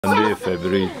Sunday,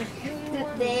 February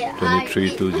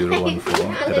 23,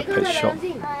 2014 at a pet shop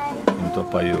in Toa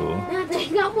Payoh.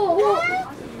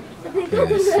 You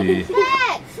can see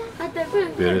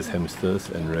various hamsters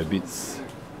and rabbits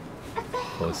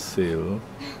for sale.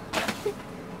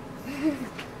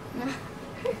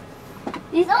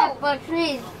 This apple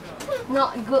tree is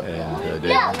not good. And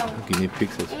there are guinea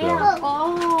pigs as well.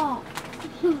 Oh.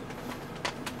 2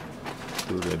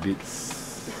 rabbits.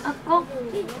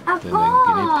 Then Then a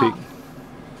guinea pig.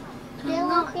 You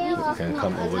can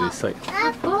come over this side. This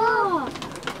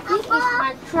is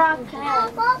my truck.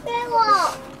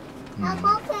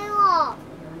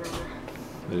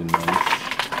 Very nice.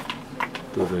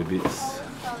 2 rabbits.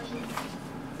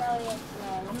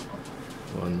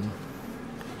 1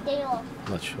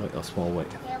 large white or small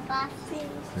white.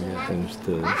 And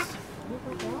hamsters.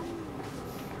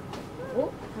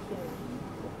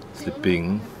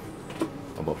 Sleeping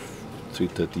about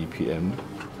 3:30 p.m.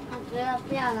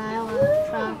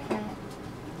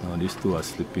 Now these 2 are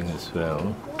sleeping as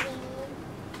well.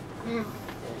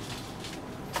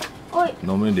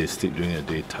 Normally they sleep during the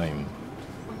daytime.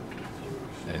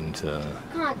 And in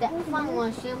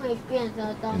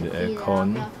the aircon,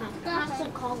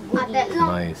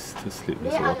 nice to sleep.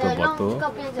 There's a water bottle,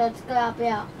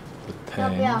 the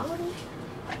tank,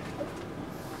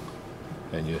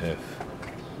 and you have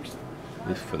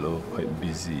this fellow quite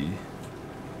busy.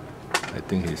 I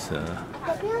think he's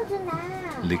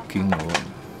licking or what?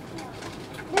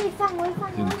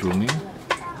 He's grooming.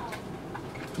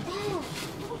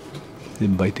 He's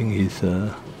biting his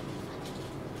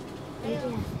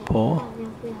paw.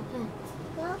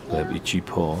 I have itchy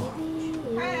paw.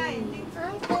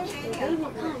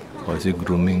 Or is it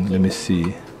grooming? Let me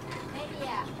see.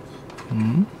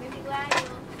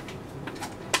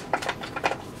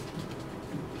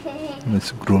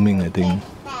 It's grooming, I think.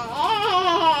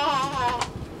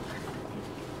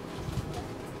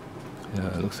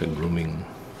 Yeah, it looks like grooming.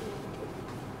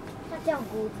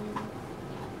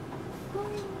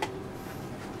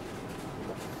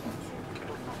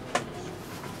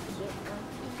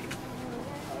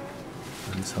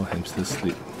 This is how hamsters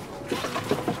sleep.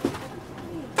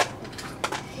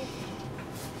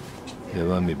 The other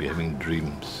one may be having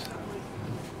dreams.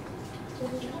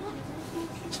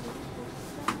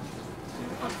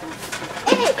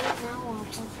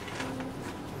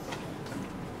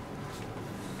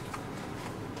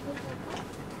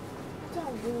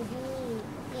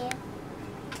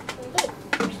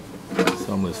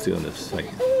 Some will stay on the side.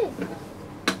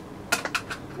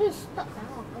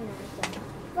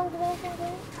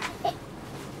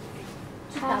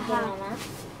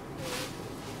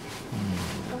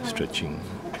 Stretching.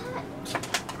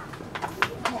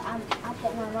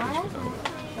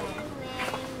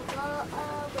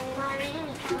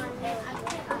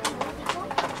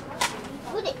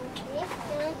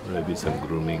 Rabbits are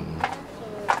grooming.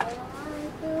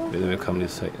 They will come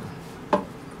this side.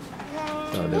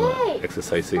 They were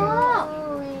exercising.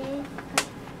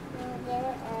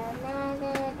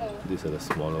 These are the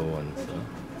smaller ones.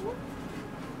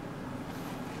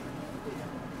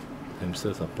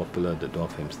 Hamsters are popular, the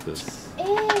dwarf hamsters.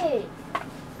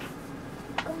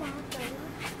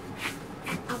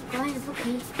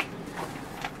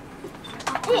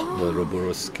 The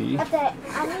Roborowski.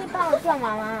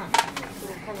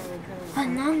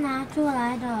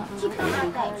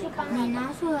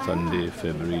 Sunday,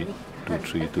 February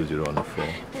 23,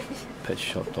 2014. Pet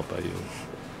shop Toa Payoh.